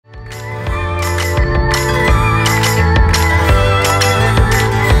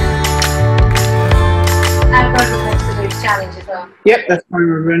Yep, that's fine,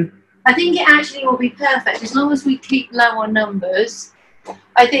 Reverend. I think it actually will be perfect as long as we keep low on numbers.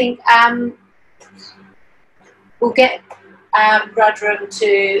 I think we'll get Rudram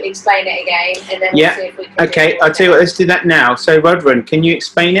to explain it again, and then we'll see if we can. Okay, I'll tell you what, let's do that now. So, Rudram, can you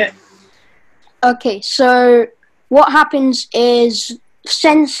explain it? Okay, so what happens is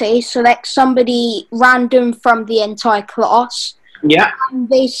Sensei selects somebody random from the entire class. Yeah.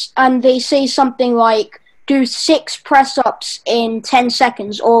 And they say something like, do 6 press-ups in 10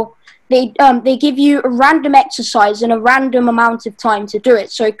 seconds, or they give you a random exercise and a random amount of time to do it.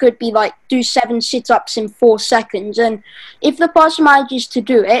 So it could be like, do 7 sit-ups in 4 seconds. And if the person manages to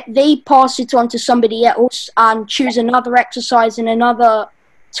do it, they pass it on to somebody else and choose another exercise in another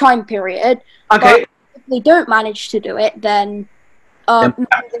time period. Okay. But if they don't manage to do it, then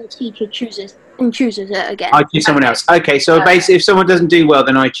the teacher chooses it again. I choose someone else. Okay, so basically, if someone doesn't do well,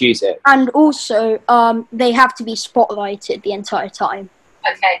 then I choose it. And also, they have to be spotlighted the entire time.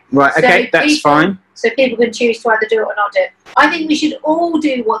 Okay. Right. Okay, that's fine. So people can choose to either do it or not do it. I think we should all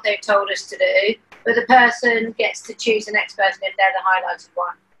do what they've told us to do, but the person gets to choose the next person if they're the highlighted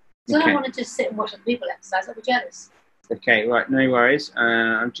one. So I don't want to just sit and watch other people exercise. I'll be jealous. Okay. Right. No worries.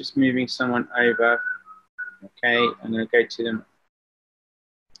 I'm just moving someone over. Okay. I'm going to go to them.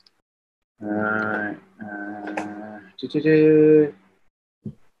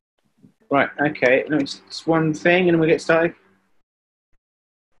 Right, okay, no, it's one thing and then we get started.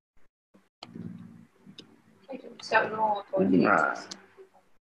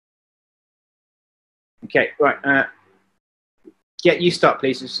 Okay, right, yeah, you start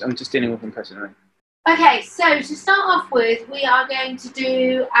please, I'm just dealing with one person. Right? Okay, so to start off with, we are going to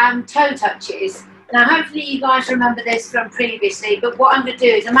do toe touches. Now, hopefully you guys remember this from previously, but what I'm going to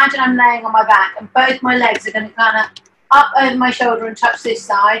do is imagine I'm laying on my back and both my legs are going to kind of up over my shoulder and touch this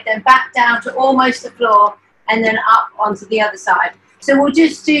side, then back down to almost the floor, and then up onto the other side. So we'll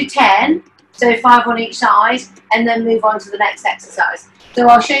just do 10, so 5 on each side, and then move on to the next exercise. So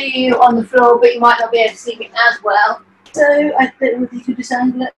I'll show you on the floor, but you might not be able to see me as well. So I don't know if you could just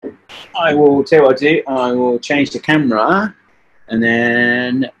angle it. I will tell you what I'll do. I will change the camera, and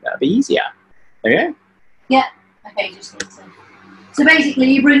then that'll be easier. Okay? Yeah. Okay, just need to. So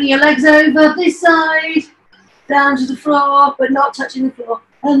basically, you bring your legs over this side, down to the floor, but not touching the floor,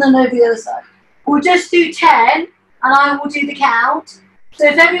 and then over the other side. We'll just do 10, and I will do the count. So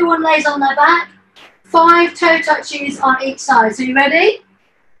if everyone lays on their back, 5 toe touches on each side. So you ready?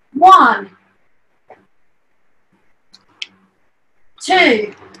 1,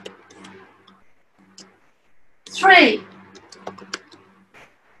 2, 3,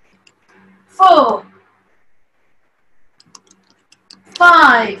 4,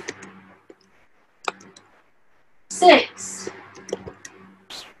 5, 6,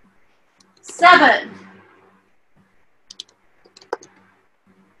 7,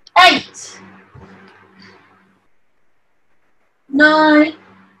 8, 9,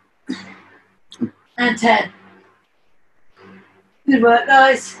 and 10. Good work,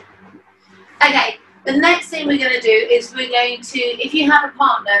 guys. Okay, the next thing we're going to do is we're going to, if you have a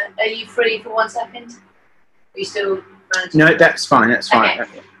partner, are you free for 1 second? Are you still managing? No, that's fine, that's fine.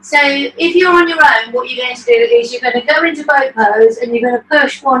 Okay. So if you're on your own, what you're going to do is you're going to go into boat pose and you're going to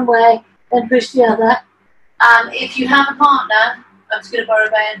push one way, then push the other. If you have a partner, I'm just going to borrow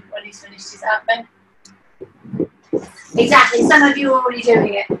Ben when he's finished his outfit. Exactly, some of you are already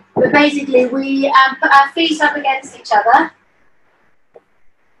doing it. But basically, we put our feet up against each other.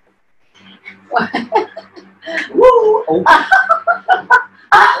 Woo!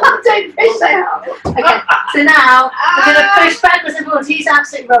 Don't push so hard. Okay, so now we're going to push backwards and forwards. He's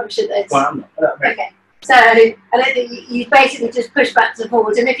absolutely rubbish at this. Okay, so I don't think you basically just push backwards and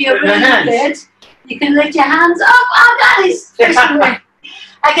forwards. And if you're really good, you can lift your hands up. Oh, guys!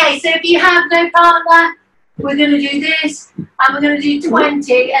 Okay, so if you have no partner, we're going to do this, and we're going to do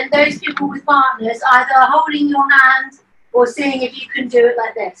 20, and those people with partners either holding your hand or seeing if you can do it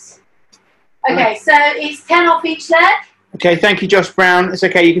like this. Okay, so it's 10 off each leg. Okay, thank you, Josh Brown. It's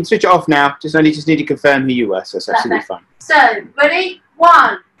okay, you can switch it off now. Just need to confirm who you were, so it's absolutely fine. So, ready?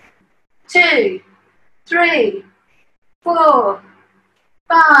 1, 2, 3, 4,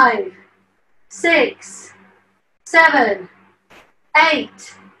 5, 6, 7,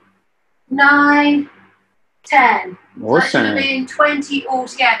 8, 9, 10. Awesome. So that should have been 20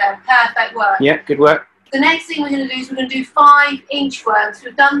 altogether. Perfect work. Yeah, good work. The next thing we're going to do is we're going to do 5 inchworms.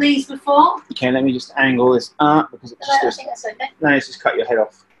 We've done these before. Okay, let me just angle this up because it's just. I think that's okay. No, it's just cut your head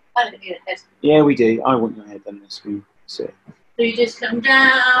off. I don't need a head. Yeah, we do. I want your head on this. We see. So you just come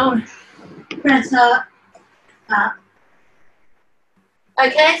down, press up, up.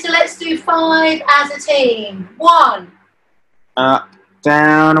 Okay, so let's do 5 as a team. 1, Up,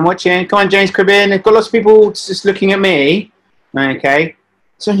 down, I'm watching. Come on, James Cribbin. They've got lots of people just looking at me. Okay.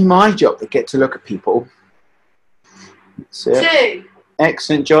 It's only my job to get to look at people. So, 2.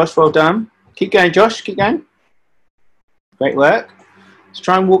 excellent, Josh. Well done. Keep going, Josh. Keep going. Great work. Let's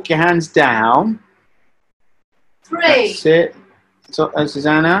try and walk your hands down. 3. That's it. So,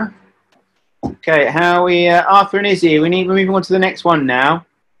 Susanna. Okay, how are we, Arthur and Izzy? We're moving on to the next one now.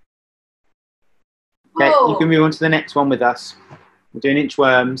 Okay, 4. you can move on to the next one with us. We're doing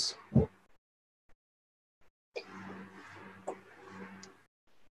inchworms.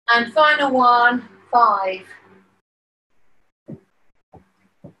 And final one, 5.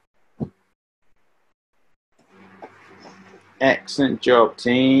 Excellent job,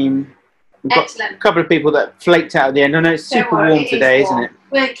 team. We've got Excellent. a couple of people that flaked out at the end. I know it's super warm today, isn't it?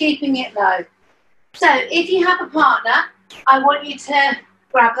 We're keeping it low. So if you have a partner, I want you to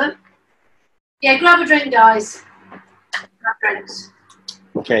grab them. Yeah, grab a drink, guys. Grab drinks.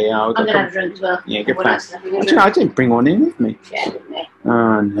 Okay, yeah. I'm going to have a drink as well. Yeah, good plan. I didn't bring one in with me. Yeah, didn't they?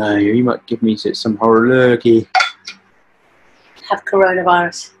 Oh, no. You might give me some horror lurgy. Have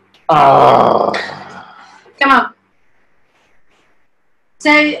coronavirus. Oh. Come on.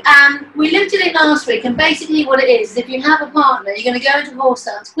 So we looked at it last week, and basically what it is if you have a partner, you're going to go into horse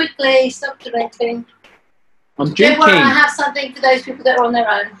stance quickly, stop drinking. I'm drinking. Don't worry, I have something for those people that are on their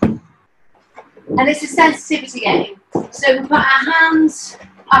own. And it's a sensitivity game. So we put our hands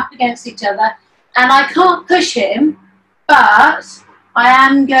up against each other, and I can't push him, but I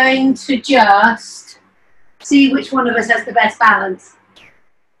am going to just see which one of us has the best balance.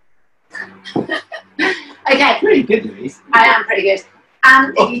 Okay. Pretty good, Louise. I am pretty good.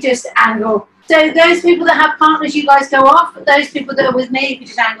 And if you just angle. So those people that have partners, you guys go off. Those people that are with me, if you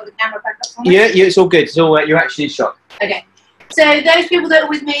just angle the camera back up. Yeah, it's all good. It's all you're actually shot. Okay. So those people that are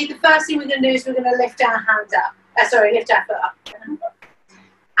with me, the first thing we're going to do is we're going to lift our hands up. Lift our foot up.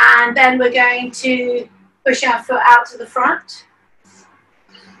 And then we're going to push our foot out to the front.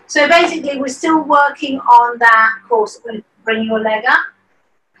 So basically, we're still working on that course. We're going to bring your leg up.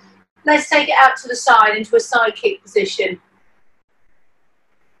 Let's take it out to the side into a side kick position.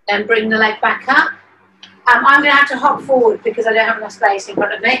 Then bring the leg back up. I'm going to have to hop forward because I don't have enough space in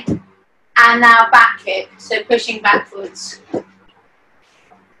front of me. And now back kick, so pushing backwards.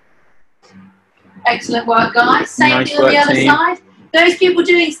 Excellent work, guys. Same thing on the other side. Those people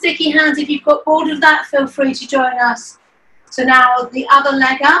doing sticky hands, if you've got bored of that, feel free to join us. So now the other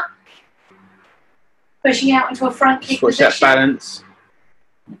leg up. Pushing out into a front kick position. Watch that balance.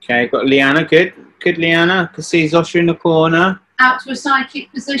 Okay, got Liana. Good. Good, Liana. I can see Zosha in the corner. Out to a side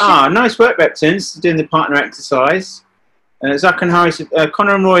kick position. Ah, nice work, Reptons, doing the partner exercise. Zach and Harris,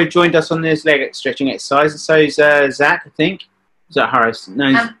 Connor and Roy joined us on this leg stretching exercise, and so is Zach, I think. Is that Harris?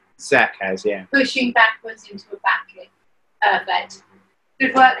 No, Zach has, yeah. Pushing backwards into a back kick. Perfect.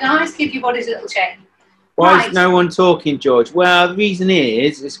 Good work, guys. Give your bodies a little check. Why is no one talking, George? Well, the reason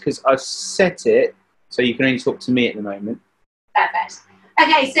is because I've set it so you can only talk to me at the moment. Perfect.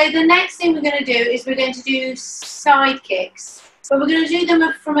 Okay, so the next thing we're going to do is we're going to do side kicks. But we're going to do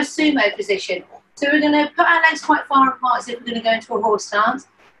them from a sumo position. So we're going to put our legs quite far apart as if we're going to go into a horse stance.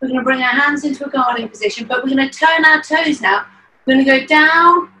 We're going to bring our hands into a guarding position, but we're going to turn our toes now. We're going to go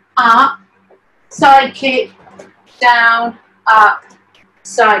down, up, side kick, down, up,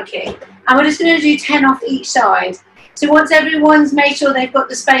 side kick. And we're just going to do 10 off each side. So once everyone's made sure they've got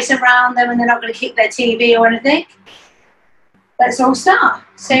the space around them and they're not going to kick their TV or anything, let's all start.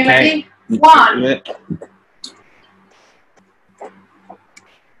 So you ready? 1,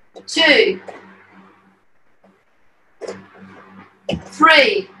 2,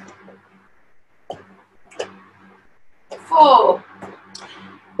 3, 4.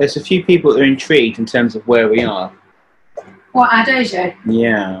 There's a few people that are intrigued in terms of where we are. What, our dojo?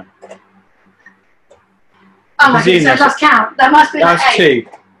 Yeah. Oh my goodness, I've lost count. That must be like 8. 2.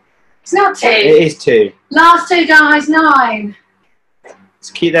 It's not 2. It is 2. Last 2 guys, 9.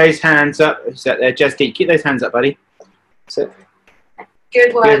 Let's keep those hands up. Is that there, Jazzy? Keep those hands up, buddy. That's it.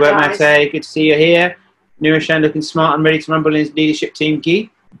 Good work, guys. Mate. Good to see you here. Nurashan looking smart and ready to rumble in his leadership team, Guy.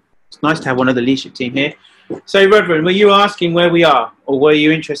 It's nice to have one of the leadership team here. So, Reverend, were you asking where we are, or were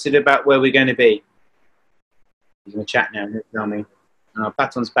you interested about where we're going to be? He's in the chat now, tell me.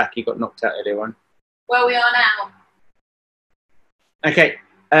 Paton's back, he got knocked out earlier on. Where we are now. Okay,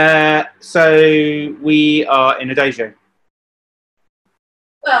 so we are in a dojo.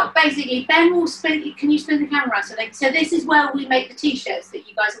 Well, basically, Ben will spin. Can you spin the camera? So this is where we make the t-shirts that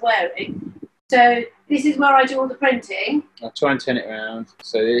you guys are wearing. So this is where I do all the printing. I'll try and turn it around.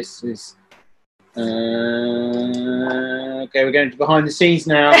 So this is... okay, we're going to behind the scenes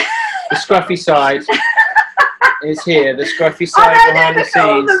now. The scruffy side. It's here. The scruffy side behind the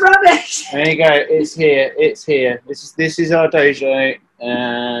scenes. The rubbish. There you go. It's here. It's here. This is our dojo,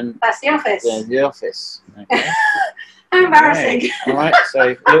 and that's the office. There's the office. Okay. How embarrassing. All right.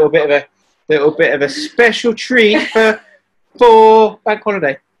 So a little bit of a special treat for bank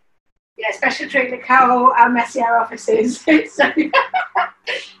holiday. Yeah, special treat. Look how messy our office is. It's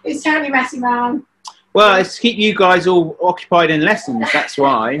totally messy, man. Well, it's to keep you guys all occupied in lessons. That's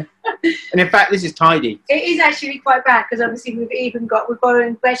why. And in fact, this is tidy. It is actually quite bad because obviously we've got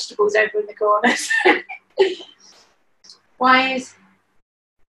vegetables over in the corners.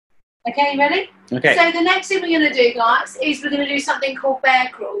 Okay, you ready? Okay. So the next thing we're going to do, guys, is we're going to do something called bear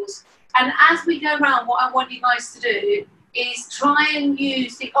crawls. And as we go around, what I want you guys to do is try and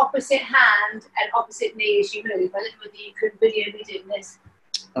use the opposite hand and opposite knee as you move. I don't know whether you could video me doing this.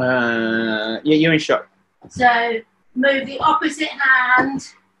 Yeah, you're in shot. So move the opposite hand,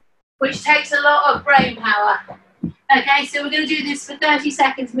 which takes a lot of brain power. Okay, so we're going to do this for 30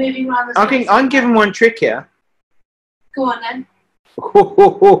 seconds, moving around the space. I'm giving one trick here. Go on then.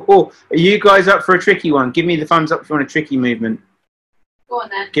 Are you guys up for a tricky one? Give me the thumbs up if you want a tricky movement. Go on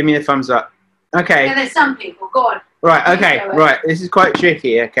then. Give me the thumbs up. Okay. Yeah, there's some people. Go on. Right, okay, right. This is quite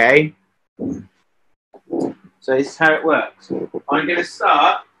tricky, okay? So this is how it works. I'm going to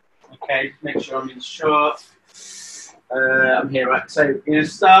start, okay, make sure I'm in shot. I'm here, right? So I'm going to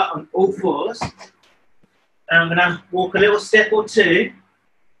start on all fours. And I'm going to walk a little step or two.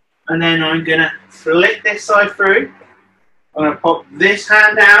 And then I'm going to flick this side through. I'm going to pop this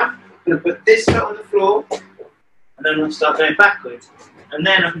hand down. I'm going to put this foot on the floor. And then I'm going to start going backwards. And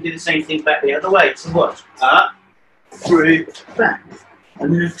then I can do the same thing back the other way. So watch. Up, through, back.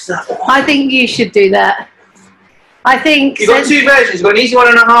 And then start. I think you should do that. I think... You've got two versions. You've got an easy one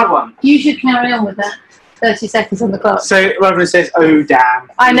and a hard one. You should carry on with that. 30 seconds on the clock. So Reverend says, oh,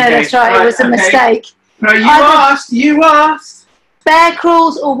 damn. I know, that's right. It was a mistake. No, you asked. You asked. Bear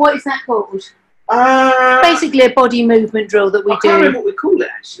crawls, or what is that called? Basically a body movement drill that we do. I can't remember what we call it,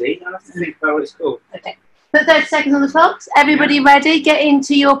 actually. I'll have to think about what it's called. Okay. Put 30 seconds on the clock. Everybody ready? Get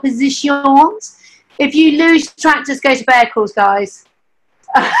into your positions. If you lose track, just go to bear crawls, guys.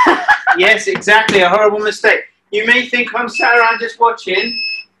 Yes, exactly. A horrible mistake. You may think I'm sat around just watching,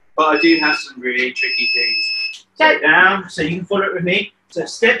 but I do have some really tricky things. So down, so you can follow it with me. So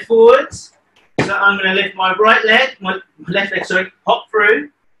step forwards. So I'm going to lift my right leg, my left leg, sorry, hop through.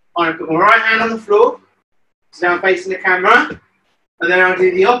 I'm going to put my right hand on the floor. So now I'm facing the camera. And then I'll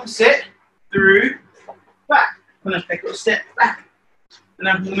do the opposite, through, back. I'm going to take a step back. And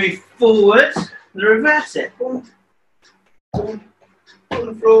I'm going to move forward and reverse it. Boom, boom, on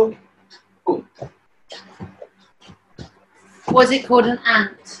the floor, boom. Was it called an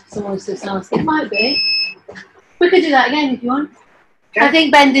ant? Someone's just asking. It might be. We could do that again if you want. Okay. I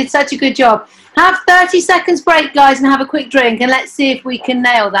think Ben did such a good job. Have 30 seconds break, guys, and have a quick drink, and let's see if we can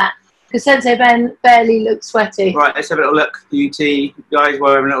nail that. Because Sensei Ben barely looks sweaty. Right, let's have a little look. You guys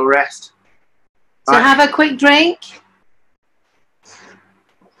will have a little rest. So have a quick drink.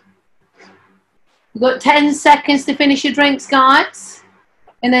 You've got 10 seconds to finish your drinks, guys.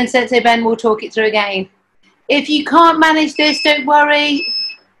 And then Sensei Ben will talk it through again. If you can't manage this, don't worry.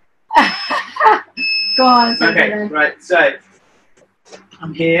 Go on, Sensei Ben. Right, so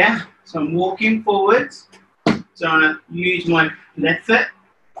I'm here. So I'm walking forwards. So I'm going to use my left foot,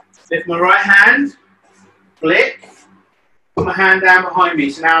 lift my right hand, flick, put my hand down behind me.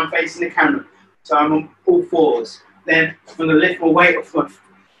 So now I'm facing the camera. So I'm on all fours. Then I'm going to lift my weight off my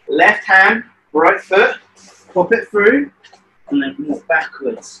left hand, right foot, pop it through, and then walk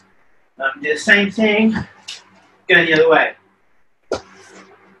backwards. Do the same thing, going the other way.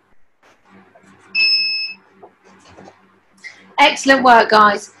 Excellent work,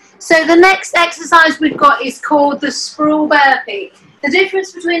 guys. So the next exercise we've got is called the sprawl burpee. The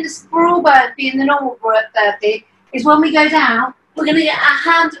difference between the sprawl burpee and the normal burpee is when we go down, we're going to get our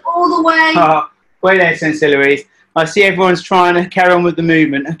hand all the way. Oh, wait there, Sensei Louise. I see everyone's trying to carry on with the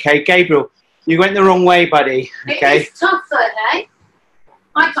movement. Okay, Gabriel, you went the wrong way, buddy. Okay. It is tough though, eh?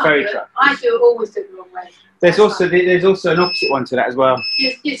 I can't do it. I always do it the wrong way. There's also an opposite one to that as well.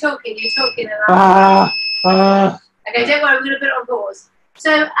 You're talking. Okay, don't worry, we're going to put it on pause.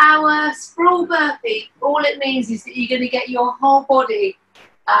 So our sprawl burpee, all it means is that you're going to get your whole body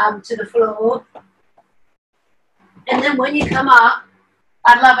to the floor. And then when you come up,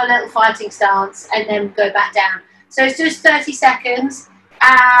 I'd love a little fighting stance and then go back down. So it's just 30 seconds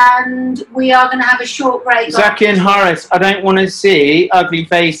and we are going to have a short break. Zaki and Horace, I don't want to see ugly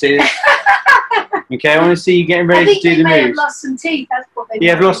faces. Okay, I want to see you getting ready to do the moves. I think they may have lost some teeth. That's what they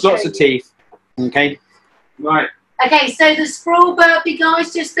have lost lots of teeth. Okay, right. Okay, so the sprawl burpee,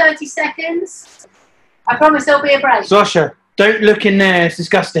 guys, just 30 seconds. I promise there'll be a break. Sasha, don't look in there. It's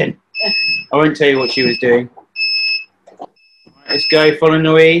disgusting. I won't tell you what she was doing. Let's go. Follow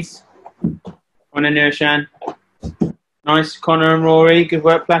Louise. On a Nurshan. Nice. Connor and Rory. Good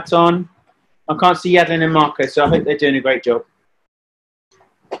work, Platon. I can't see Yadlin and Marco, so I hope they're doing a great job.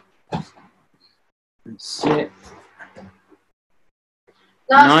 That's it.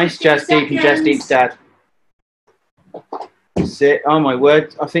 Nice. Jazz Deep and Jazz Deep's dad. That's it. Oh my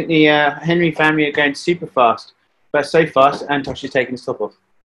word. I think the Henry family are going super fast. But so fast, Antosh is taking his top off.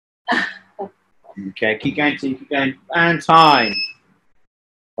 Okay, keep going, keep going. And time.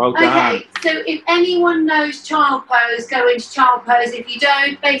 Well done. Okay, so if anyone knows child pose, go into child pose. If you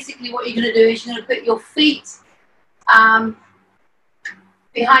don't, basically what you're going to do is you're going to put your feet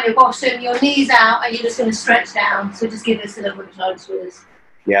behind your bottom, your knees out, and you're just going to stretch down. So just give us a little bit of time with us.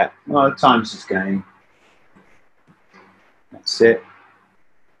 Yeah, well, time's just going. That's it.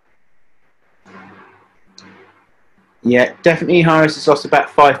 Yeah, definitely Harris has lost about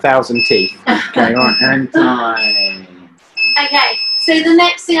 5,000 teeth. Okay, right, and time. Okay, so the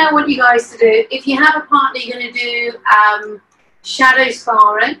next thing I want you guys to do, if you have a partner, you're going to do shadow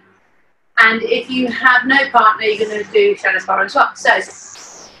sparring. And if you have no partner, you're going to do shadow sparring as well. So,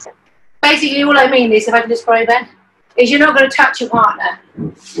 basically all I mean is, if I can just borrow Ben, is you're not going to touch your partner.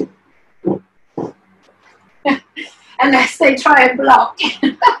 Unless they try and block.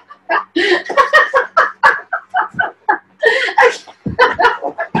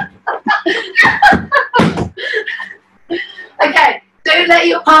 Okay, don't let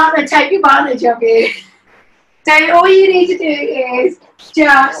your partner take your advantage of you. So all you need to do is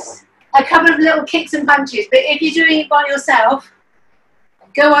just a couple of little kicks and punches. But if you're doing it by yourself,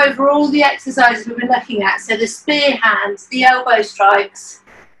 go over all the exercises we've been looking at. So the spear hands, the elbow strikes,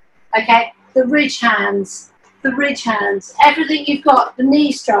 okay, the ridge hands, everything you've got, the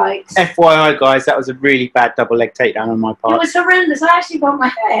knee strikes. FYI, guys, that was a really bad double leg takedown on my part. It was horrendous. I actually bumped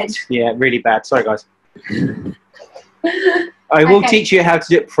my head. Yeah, really bad. Sorry, guys. I will teach you how to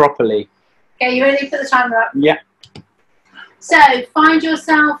do it properly. Okay, you ready for the timer up? Yeah. So, find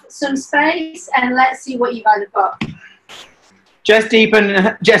yourself some space and let's see what you guys have got. Jess Deep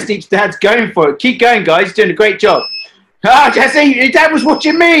and Jess Deep's dad's going for it. Keep going, guys. You're doing a great job. Ah, Jesse, your dad was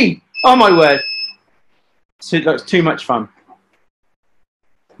watching me. Oh, my word. So it looks too much fun.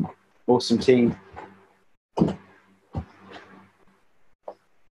 Awesome team.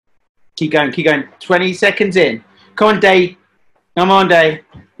 Keep going, keep going. 20 seconds in. Come on, Day. Come on, Day.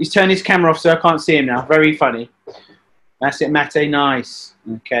 He's turned his camera off so I can't see him now. Very funny. That's it, Mate. Nice.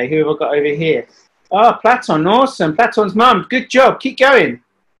 Okay, who have I got over here? Oh, Platon. Awesome. Platon's mum. Good job. Keep going.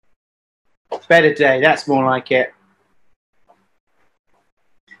 Better Day. That's more like it.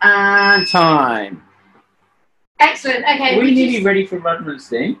 And time. Excellent. Okay. Are we nearly ready for Rudman's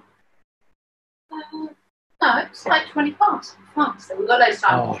thing? No, it's like 20 past. So we've got loads of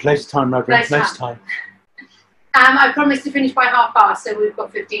time. Oh, loads of time, Rudman. Loads of time. I promised to finish by 5:30, so we've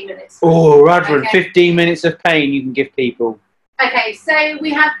got 15 minutes. Oh, Rudman, 15 minutes of pain you can give people. Okay, so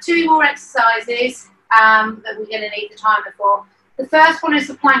we have 2 more exercises that we're going to need the timer for. The first one is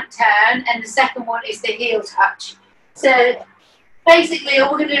the plank turn, and the second one is the heel touch. So basically,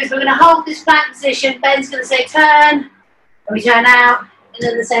 all we're going to do is we're going to hold this plank position. Ben's going to say turn, and we turn out, and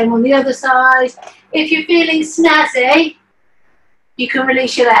then the same on the other side. If you're feeling snazzy, you can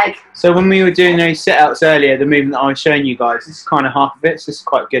release your leg. So when we were doing those set-outs earlier, the movement that I was showing you guys, this is kind of half of it, so this is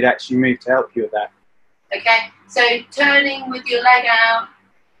quite a good actually move to help you with that. Okay, so turning with your leg out.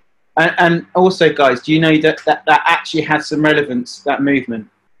 And also, guys, do you know that actually has some relevance, that movement?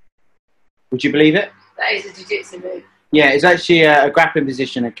 Would you believe it? That is a jiu-jitsu move. Yeah, it's actually a grappling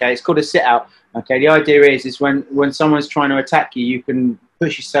position, okay? It's called a sit-out, okay? The idea is when someone's trying to attack you, you can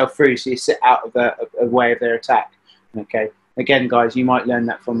push yourself through so you sit out of the way of their attack, okay? Again, guys, you might learn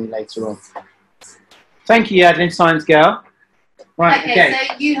that from me later on. Thank you, Adeline, science girl. Right, okay.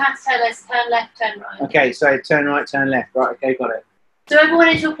 So you have to tell us turn left, turn right. Okay, so turn right, turn left. Right, okay, got it. So everyone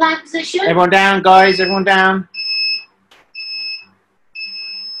into a plank position? Everyone down, guys, everyone down.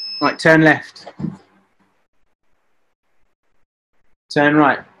 Right, turn left. Turn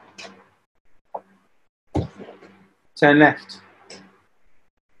right. Turn left.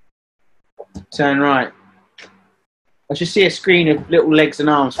 Turn right. I should see a screen of little legs and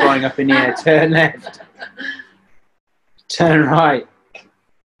arms flying up in the air. Turn left. Turn right.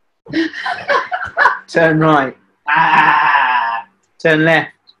 Turn right. Ah! Turn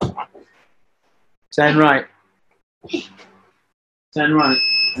left. Turn right. Turn right.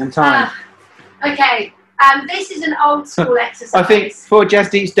 And time. Okay. This is an old school exercise. I think for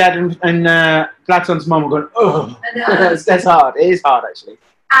Jasdeep's dad and Platon's mum are going, oh, that's hard. It is hard, actually.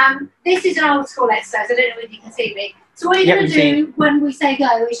 This is an old school exercise. I don't know if you can see me. So what you're going to do when we say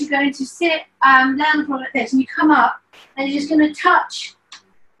go is you're going to sit lay on the floor like this, and you come up, and you're just going to touch.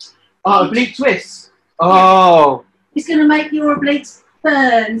 Oh, oblique twist. Oh. It's going to make your obliques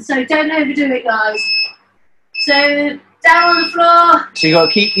burn, so don't overdo it, guys. So down on the floor. So you got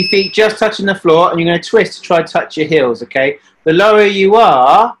to keep your feet just touching the floor, and you're going to twist to try to touch your heels. Okay. The lower you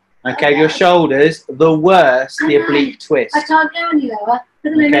are, okay, your shoulders, the worse the oblique twist. I can't go any lower.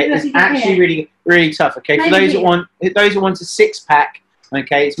 Okay, it's actually really tough. Okay, for those that want a six-pack,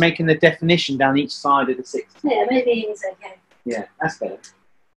 okay, it's making the definition down each side of the six. Yeah, maybe it's okay. Yeah, that's better.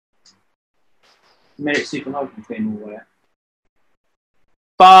 Made it super hard to clean all that.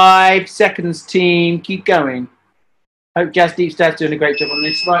 5 seconds, team. Keep going. Hope Jasdeep's dad's doing a great job on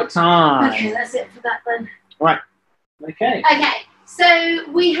this. Right time. Okay, that's it for that then. Right. Okay. Okay,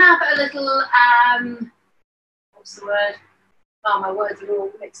 so we have a little what's the word? Oh, my words are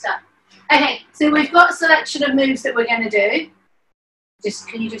all mixed up. Okay, so we've got a selection of moves that we're going to do.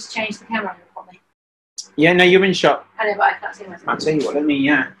 Can you just change the camera for me? Yeah, no, you're in shot. I know, but I can't see myself. I'll tell you what, let me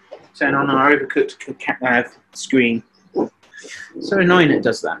turn on our overcooked screen. So annoying it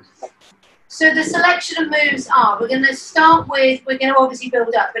does that. So the selection of moves are, we're going to start with, we're going to obviously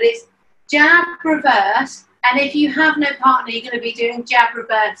build up, but it's jab, reverse, and if you have no partner, you're going to be doing jab,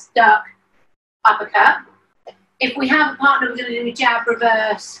 reverse, duck, uppercut. If we have a partner, we're going to do jab,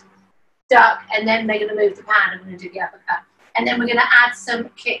 reverse, duck, and then they're going to move the pan and we're going to do the uppercut. And then we're going to add some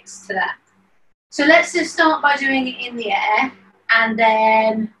kicks to that. So let's just start by doing it in the air, and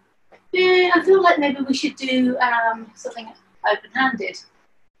then I feel like maybe we should do something open-handed.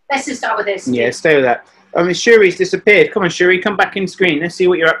 Let's just start with this. Yeah, stay with that. I mean, Shuri's disappeared. Come on, Shuri, come back in screen. Let's see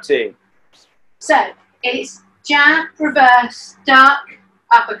what you're up to. So it's jab, reverse, duck,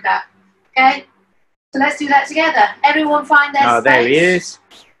 uppercut. Okay? So let's do that together. Everyone find their space. Oh, there he is.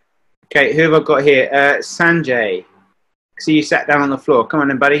 Okay, who have I got here? Sanjay. See you sat down on the floor. Come on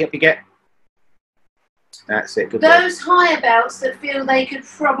then, buddy. Up you get. That's it. Good Those higher belts that feel they could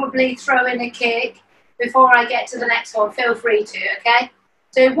probably throw in a kick before I get to the next one, feel free to, okay?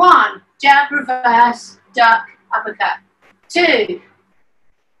 So 1, jab, reverse, duck, uppercut. 2,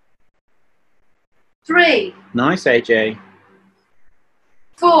 3. Nice, AJ.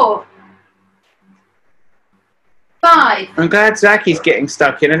 4, 5. I'm glad Zaki's getting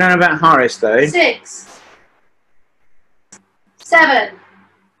stuck in. I don't know about Horace, though. 6, 7,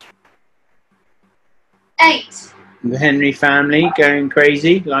 8. The Henry family going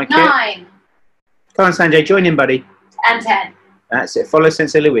crazy, like 9. it. Come on, Sanjay, join in, buddy. And 10. That's it. Follow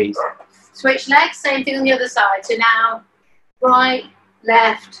Sensei Louise. Switch legs, same thing on the other side. So now, right,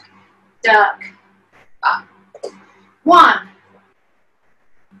 left, duck, up. 1,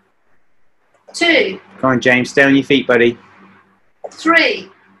 2. Come on, James. Stay on your feet, buddy. 3.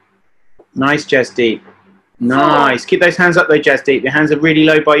 Nice, Jasdeep. Nice. Keep those hands up, though, Jasdeep. Your hands are really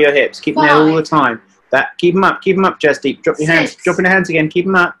low by your hips. Keep them there all the time. Keep them up, Jasdeep. Drop your hands. Dropping the hands again. Keep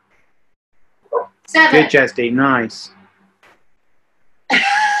them up. 7. Good, Jasdeep. Nice.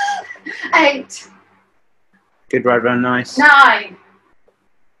 8. Good ride, run. Nice. 9.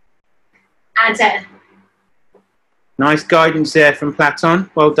 And 10. Nice guidance there from Platon.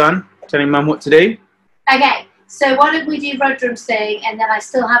 Well done. Telling Mum what to do. Okay, so why don't we do Rudrum's thing, and then I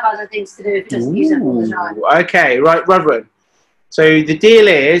still have other things to do if it doesn't use up all the time. Okay, right, Rudrum. So the deal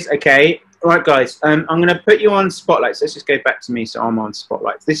is, okay, right, guys, I'm going to put you on spotlights. Let's just go back to me so I'm on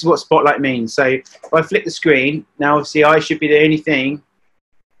spotlights. This is what spotlight means. So if I flip the screen, now obviously I should be the only thing,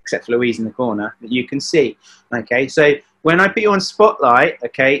 except for Louise in the corner, that you can see. Okay, so when I put you on spotlight,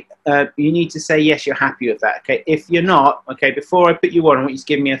 okay, you need to say yes, you're happy with that. Okay, if you're not, okay, before I put you on, I want you to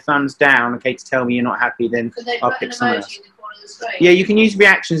give me a thumbs down, okay, to tell me you're not happy. Then I'll pick someone else. Yeah, you can use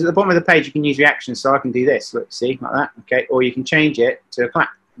reactions at the bottom of the page. You can use reactions, so I can do this. Look, see, like that. Okay, or you can change it to a clap.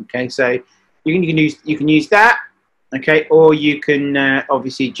 Okay, so you can use that. Okay, or you can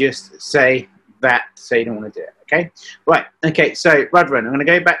obviously just say that, so you don't want to do it. Okay, right. Okay, so Rudrun, I'm going to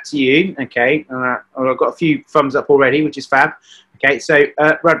go back to you. Okay, I've got a few thumbs up already, which is fab. Okay, so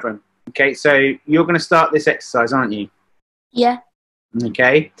Rudrun. Okay, so you're going to start this exercise, aren't you? Yeah.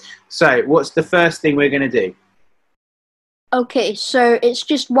 Okay, so what's the first thing we're going to do? Okay, so it's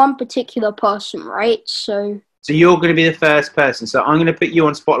just one particular person, right? So you're going to be the first person. So I'm going to put you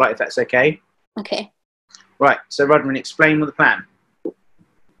on spotlight if that's okay. Okay. Right. So Rudrun, explain what the plan.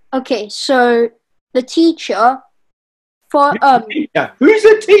 Okay, so the teacher for Who's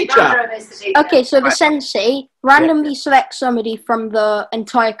the teacher? Okay, so the sensei randomly selects somebody from the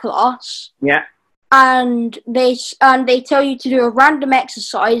entire class. Yeah. And they tell you to do a random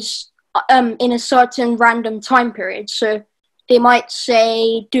exercise in a certain random time period. So they might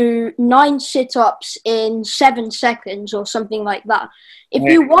say do 9 sit-ups in 7 seconds or something like that. If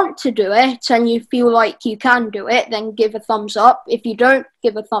you want to do it and you feel like you can do it, then give a thumbs up. If you don't,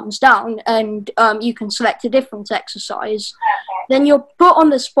 give a thumbs down, and you can select a different exercise. Then you're put on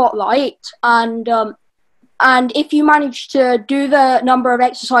the spotlight, and if you manage to do the number of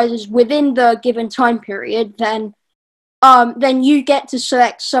exercises within the given time period, then you get to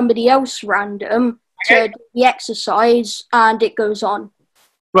select somebody else random to do the exercise, and it goes on.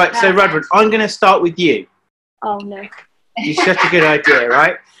 Right, so Rudwin, I'm going to start with you. Oh, no. It's such a good idea,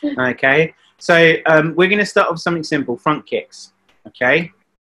 right? Okay. So we're going to start with something simple, front kicks. Okay.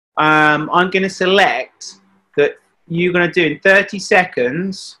 I'm going to select that you're going to do in 30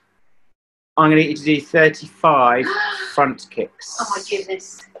 seconds. I'm going to get you to do 35 front kicks. Oh my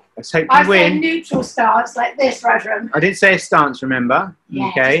goodness. Let's hope I you win. say neutral stance like this, Rudwin. I didn't say a stance, remember? Yeah,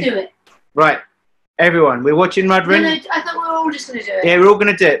 okay. just do it. Right. Everyone, we're watching Rudwin. No, I thought we were all just going to do it. Yeah, we're all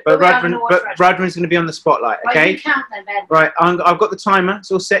going to do it, but Rudwin's going to be on the spotlight, okay? Right, you count then, Ben. Right, I've got the timer. It's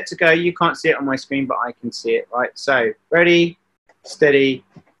all set to go. You can't see it on my screen, but I can see it. Right, so ready, steady,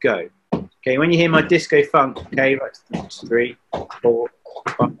 go. Okay, when you hear my disco funk, okay, right, 3, 4,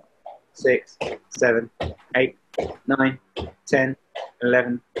 5, 6, 7, 8, 9, 10,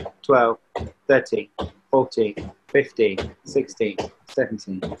 11, 12, 13, 14, 15, 16,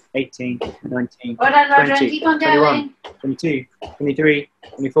 17, 18, 19, Well done, Rudwin. 20, Keep on 21, 22, 23,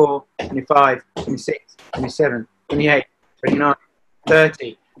 24, 25, 26, 27, 28, 29,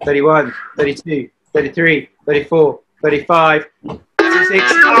 30, 31, 32, 33, 34, 35, 36.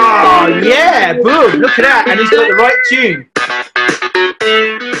 Oh, yeah, boom, look at that. And he's got the right tune.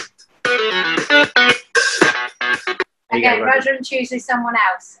 Okay, Rudwin chooses someone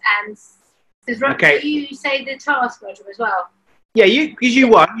else. And does Rudwin, you say the task, Rudwin, as well? Yeah, because you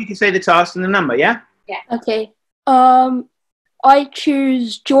won, you can say the task and the number, yeah? Yeah. Okay. I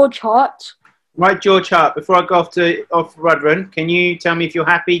choose George Hart. Right, George Hart, before I go off Rudwin, can you tell me if you're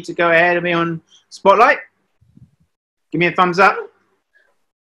happy to go ahead of me on Spotlight? Give me a thumbs up.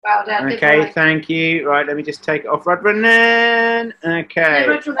 Well done. Okay, thank you. Right, let me just take it off Rudwin then. Okay.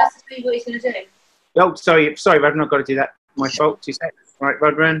 No, Rudwin has to see what he's going to do. Oh, sorry, Rudwin, I've got to do that. My fault, 2 seconds. Right,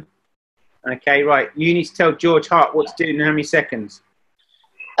 Rudwin. Okay, right. You need to tell George Hart what to do in how many seconds.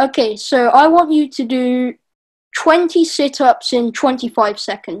 Okay, so I want you to do 20 sit-ups in 25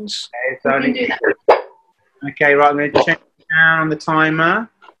 seconds. Okay, so I need okay, right, I'm going to check down on the timer.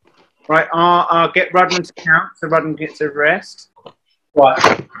 Right, I'll get Rudwin to count, so Rudwin gets a rest.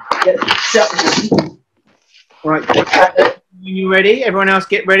 Right. Right, you ready? Everyone else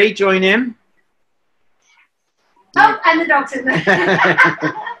get ready, join in. Oh, and the dog's in there.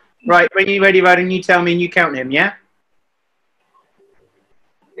 Right, when you're ready, Rudwin, you tell me and you count him, yeah?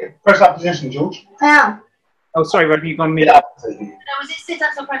 Press that position, George. Yeah. Oh, sorry, Rudwin, you've gone mid. No, was it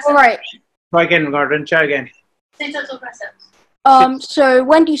sit-ups or press-ups? All right. Try again, Rudwin, try again. Sit-ups or press-ups? So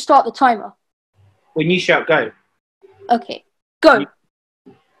when do you start the timer? When you shout go. Okay. Go.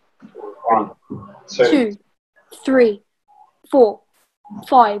 1, 2, 3, 4,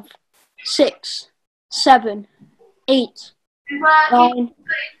 5, 6, 7, 8, 9,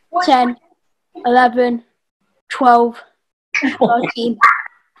 10, 11, 12, 13,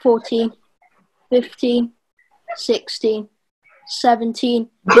 14, 15, 16, 17,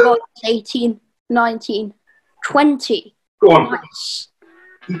 18, 19, 20. Go on. Nice.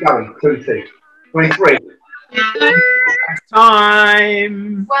 Keep going. 22. 23.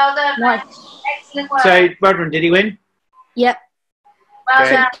 Time. Well done. Nice. Excellent work. So, Rudwin, did he win? Yep. Well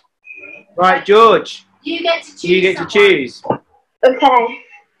Okay. done. Right, George. You get to choose. You get to someone. choose. Okay.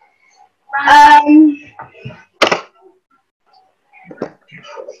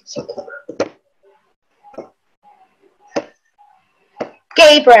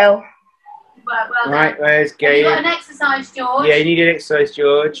 Gabriel. Well done. Right, where's Have you Gabe? got an exercise, George? Yeah, you need an exercise,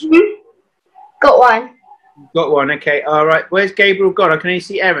 George. Got one. Got one, okay. All right, where's Gabriel gone? I can only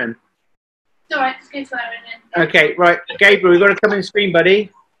see Erin. It's alright, just go to Erin then. Okay, right, Gabriel, you've got to come on the screen,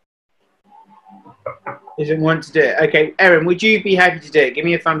 buddy. Doesn't want to do it. Okay, Erin, would you be happy to do it? Give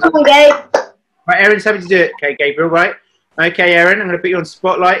me a thumbs up. Come on, Gabe. Right, Erin's happy to do it. Okay, Gabriel, right. Okay, Erin, I'm going to put you on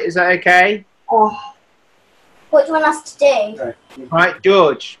spotlight. Is that okay? Oh. What do you want us to do? Right,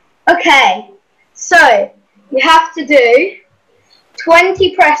 George. Okay. So, you have to do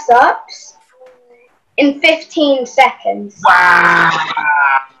 20 press-ups in 15 seconds. Wow.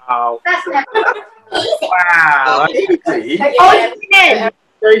 That's never. Wow. Oh, you did.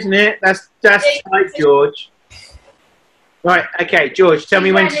 Isn't it? That's tight, George. Right, okay, George, tell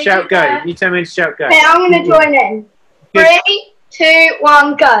me when to shout go. You tell me when to shout go. Okay, I'm going to join in. 3, 2,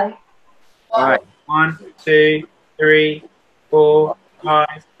 1, go. All right, 1, 2, 3, 4, 5,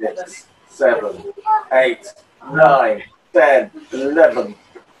 6, 7, 8, 9, 10, 11,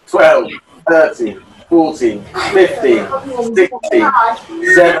 12, 13, 14, 15, 16,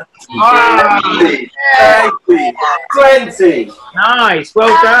 17, 18, 19, 20. Nice,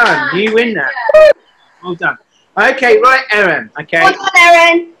 well done. You win that. Well done. Okay, right, Erin. Okay. Well done,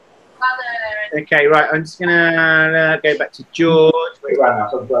 Erin. Well done, Erin. Okay, right. I'm just gonna go back to George. Okay,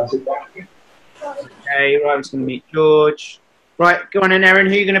 right. I'm just gonna meet George. Right, go on then, Erin.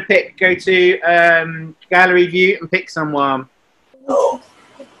 Who are you gonna pick? Go to gallery view and pick someone.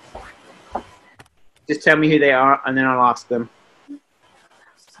 Just tell me who they are, and then I'll ask them.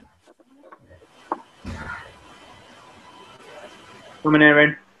 Come on,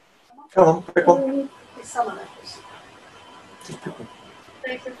 Erin. Come on, pick one.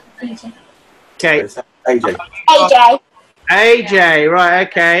 Okay. AJ. AJ. AJ, right,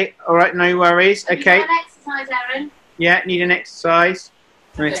 okay. All right, no worries. Okay. Need an exercise, Erin. Yeah, need an exercise.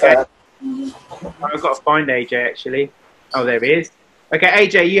 Okay. I've got to find AJ, actually. Oh, there he is. Okay,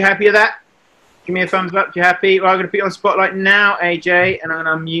 AJ, you happy with that? Give me a thumbs up. You happy? Well, I'm going to put you on spotlight now, AJ, and I'm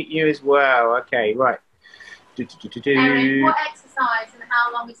going to mute you as well. Okay, right. Erin, what exercise and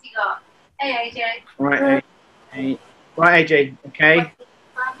how long has he got? Hey, AJ. Right, AJ. Right, AJ, okay.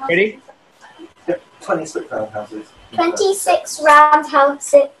 Ready? 26 roundhouses. 26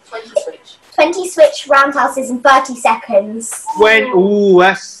 roundhouses. 20 switch roundhouses in 30 seconds. When? Ooh,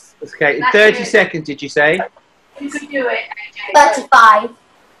 that's okay. 30 seconds, did you say? You could do it, AJ. 35.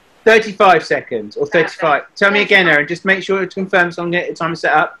 35 seconds or 35. Tell me again, Erin. Just make sure to confirm so I can get the timer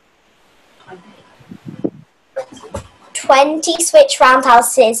set up. 20 switch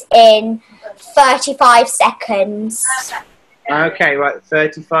roundhouses in 35 seconds. Okay, right.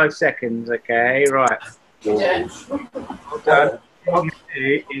 35 seconds. Okay, right. Well done. What I'm going to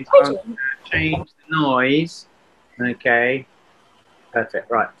do is I'm going to change the noise. Okay. Perfect.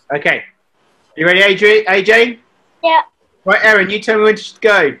 Right. Okay. You ready, AJ? Yeah. Right, Erin, you tell me when to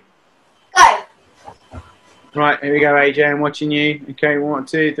go. Go. Right, here we go, AJ. I'm watching you. Okay, 1,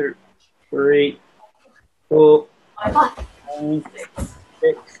 2, 3, 4, 5,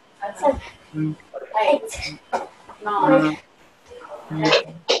 6, 7, 8, 9,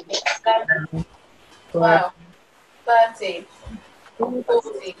 11, 12, 13, 14,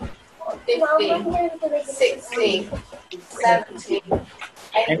 15, 16, 17,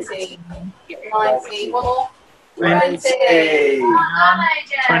 18, 19, more. 20,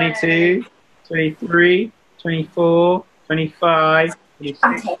 22, 23, 24, 25,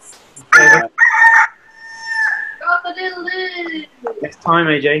 26, 27. Got the doodle-doo. It's time,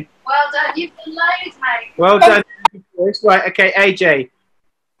 AJ. Well done, you've done loads, mate. Well done. Right, okay, AJ.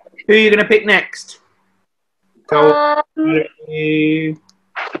 Who are you going to pick next? Go. This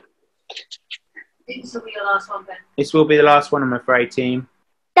will be your last one, Ben. This will be the last one, I'm afraid, team.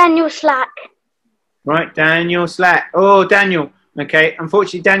 Daniel Slack. Right, Daniel Slack. Oh, Daniel. Okay,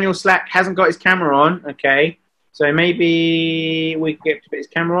 unfortunately, Daniel Slack hasn't got his camera on. Okay, so maybe we can get to put his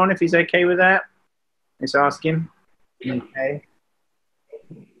camera on if he's okay with that. Let's ask him. Okay.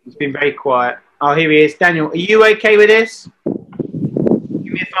 He's been very quiet. Oh, here he is. Daniel, are you okay with this?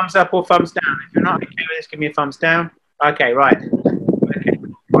 Give me a thumbs up or thumbs down. If you're not okay with this, give me a thumbs down. Okay, right. Okay,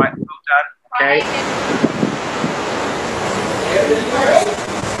 right. Well done. Okay.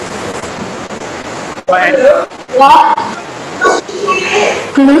 Right. What?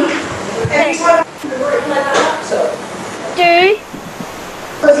 Do.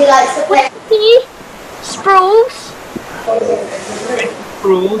 Because he likes to play. Sprawls.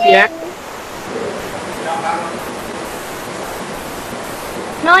 Rules, yeah.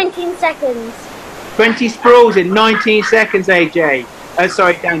 19 seconds. 20 sprawls in 19 seconds, AJ.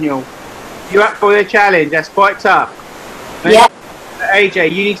 Sorry, Daniel. You up for the challenge? That's quite tough. Yeah.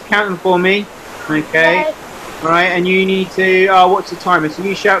 AJ, you need to count them for me. Okay. All right, and you need to. Oh, what's the timer? So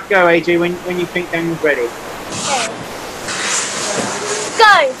you shout go, AJ, when you think Daniel's ready. Okay.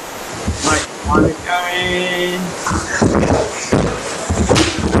 Go. Right, time is going.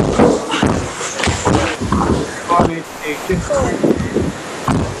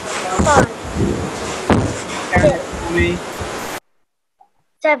 Five. Count it for me.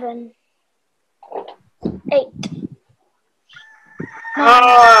 7. 8.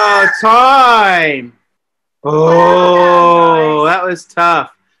 Oh, time! Oh, that was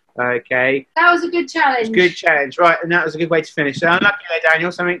tough. Okay. That was a good challenge. Good challenge, right? And that was a good way to finish. So unlucky there,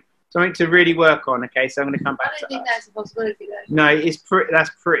 Daniel. Something to really work on. Okay, so I'm going to come back. I don't think that's a possibility, though. No,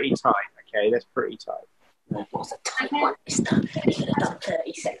 that's pretty tight. Okay, that's pretty tight. What's the tight one? It's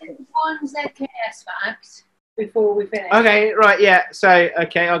 30 seconds. One ZKS fact before we finish. Okay, right, yeah. So,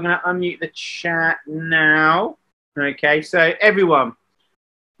 okay, I'm going to unmute the chat now. Okay, so everyone,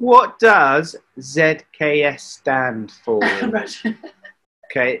 what does ZKS stand for?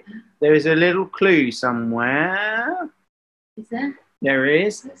 Okay, there is a little clue somewhere. Is there? There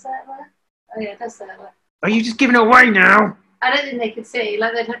is. Is that where? Oh yeah, that's that way. Are you just giving it away now? I don't think they could see.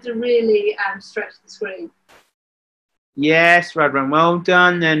 Like they'd have to really stretch the screen. Yes, Radwan, well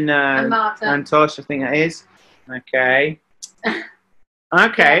done. And Marta. and Tosh, I think that is. Okay.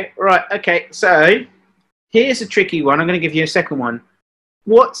 Okay, right. Okay, so here's a tricky one. I'm going to give you a second one.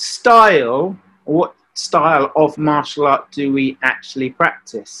 What style of martial art do we actually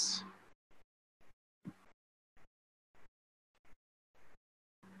practice?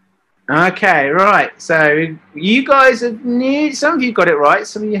 Okay, right. So you guys have some of you got it right,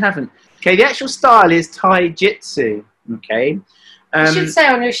 some of you haven't. Okay, the actual style is Taijitsu. Okay. It should say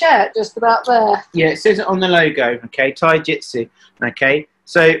on your shirt, just about there. Yeah, it says it on the logo. Okay, Taijitsu. Okay,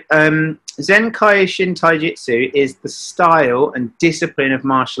 so Zen Kaishin Taijitsu is the style and discipline of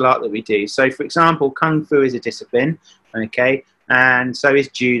martial art that we do. So, for example, Kung Fu is a discipline. Okay, and so is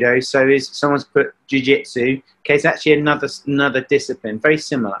Judo. So is someone's put Jiu-Jitsu. Okay, it's actually another discipline, very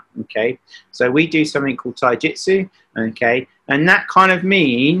similar. Okay, so we do something called Taijitsu. Okay, and that kind of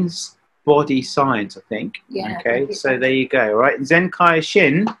means body science, I think. Yeah. Okay, so there you go. Right, Zen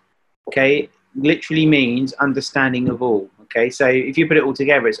Kaishin, okay, literally means understanding of all. Okay, so if you put it all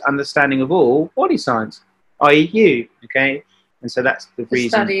together, it's understanding of all body science, i.e. you. Okay, and so that's the reason.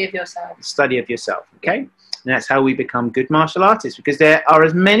 Study of yourself. The study of yourself. Okay, and that's how we become good martial artists, because there are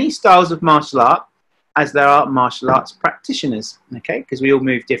as many styles of martial art as there are martial arts practitioners. Okay, because we all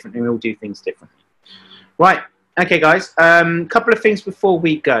move differently, we all do things differently. Right. Okay, guys. Couple of things before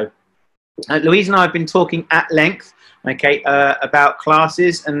we go. Louise and I have been talking at length, okay, about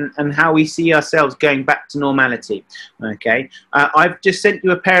classes and how we see ourselves going back to normality. Okay, I've just sent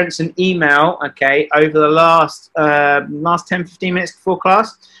your parents an email, okay, over the last 10-15 minutes before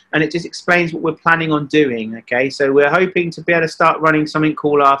class, and it just explains what we're planning on doing. Okay, so we're hoping to be able to start running something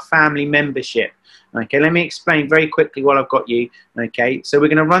called our family membership. Okay, let me explain very quickly while I've got you. Okay, so we're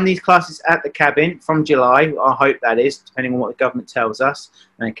going to run these classes at the cabin from July. I hope that is, depending on what the government tells us.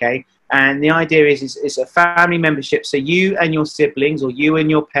 Okay. And the idea is it's a family membership, so you and your siblings, or you and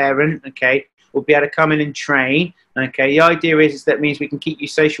your parent, okay, will be able to come in and train. Okay, the idea is that means we can keep you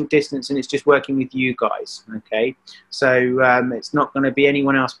social distance, and it's just working with you guys. Okay, so it's not going to be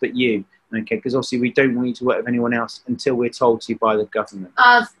anyone else but you. Okay, because obviously we don't want you to work with anyone else until we're told to by the government.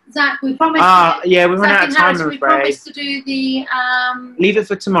 Zach, we promised. Yeah, we run out of time. We promised to do the. Leave it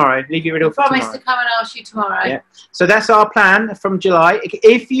for tomorrow. Leave your riddle for tomorrow. We promised to come and ask you tomorrow. Yeah. So that's our plan from July.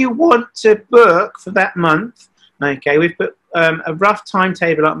 If you want to book for that month, okay, we've put a rough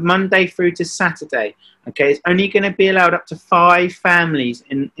timetable up Monday through to Saturday. Okay, it's only going to be allowed up to 5 families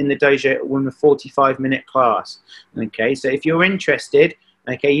in the dojo in a 45-minute class. Okay, so if you're interested.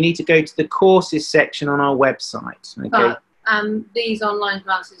 Okay, you need to go to the courses section on our website. Okay. These online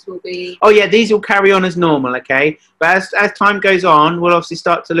classes will be. Oh yeah, these will carry on as normal. Okay, but as time goes on, we'll obviously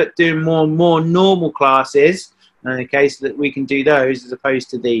start to doing more normal classes. Okay, so that we can do those as opposed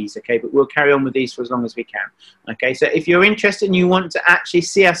to these. Okay, but we'll carry on with these for as long as we can. Okay, so if you're interested and you want to actually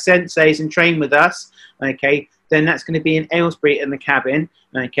see our senseis and train with us, okay, then that's going to be in Aylesbury in the cabin.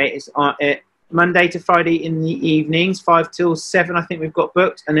 Okay, it's Monday to Friday in the evenings, 5 till 7, I think we've got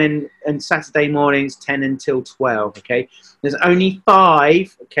booked, and then Saturday mornings, 10 until 12. Okay, there's only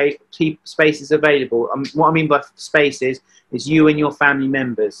 5 spaces available. What I mean by spaces is you and your family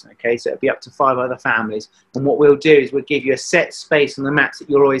members. Okay, so it'll be up to 5 other families, and what we'll do is we'll give you a set space on the mats that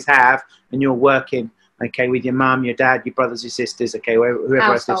you'll always have, and you're working. Okay, with your mum, your dad, your brothers, your sisters, okay, whoever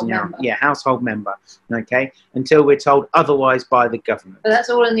else lives in your house. Yeah, household member, okay, until we're told otherwise by the government. But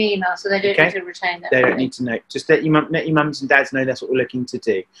that's all in the email, so they don't need to retain that. They don't need to know. Just let your mums and dads know that's what we're looking to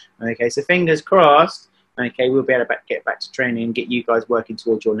do. Okay, so fingers crossed, okay, we'll be able to get back to training and get you guys working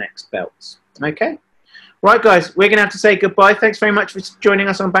towards your next belts. Okay? Right, guys, we're going to have to say goodbye. Thanks very much for joining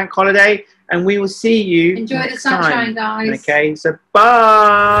us on Bank Holiday, and we will see you Enjoy next the sunshine, time. guys. Okay, so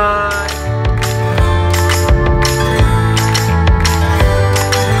bye.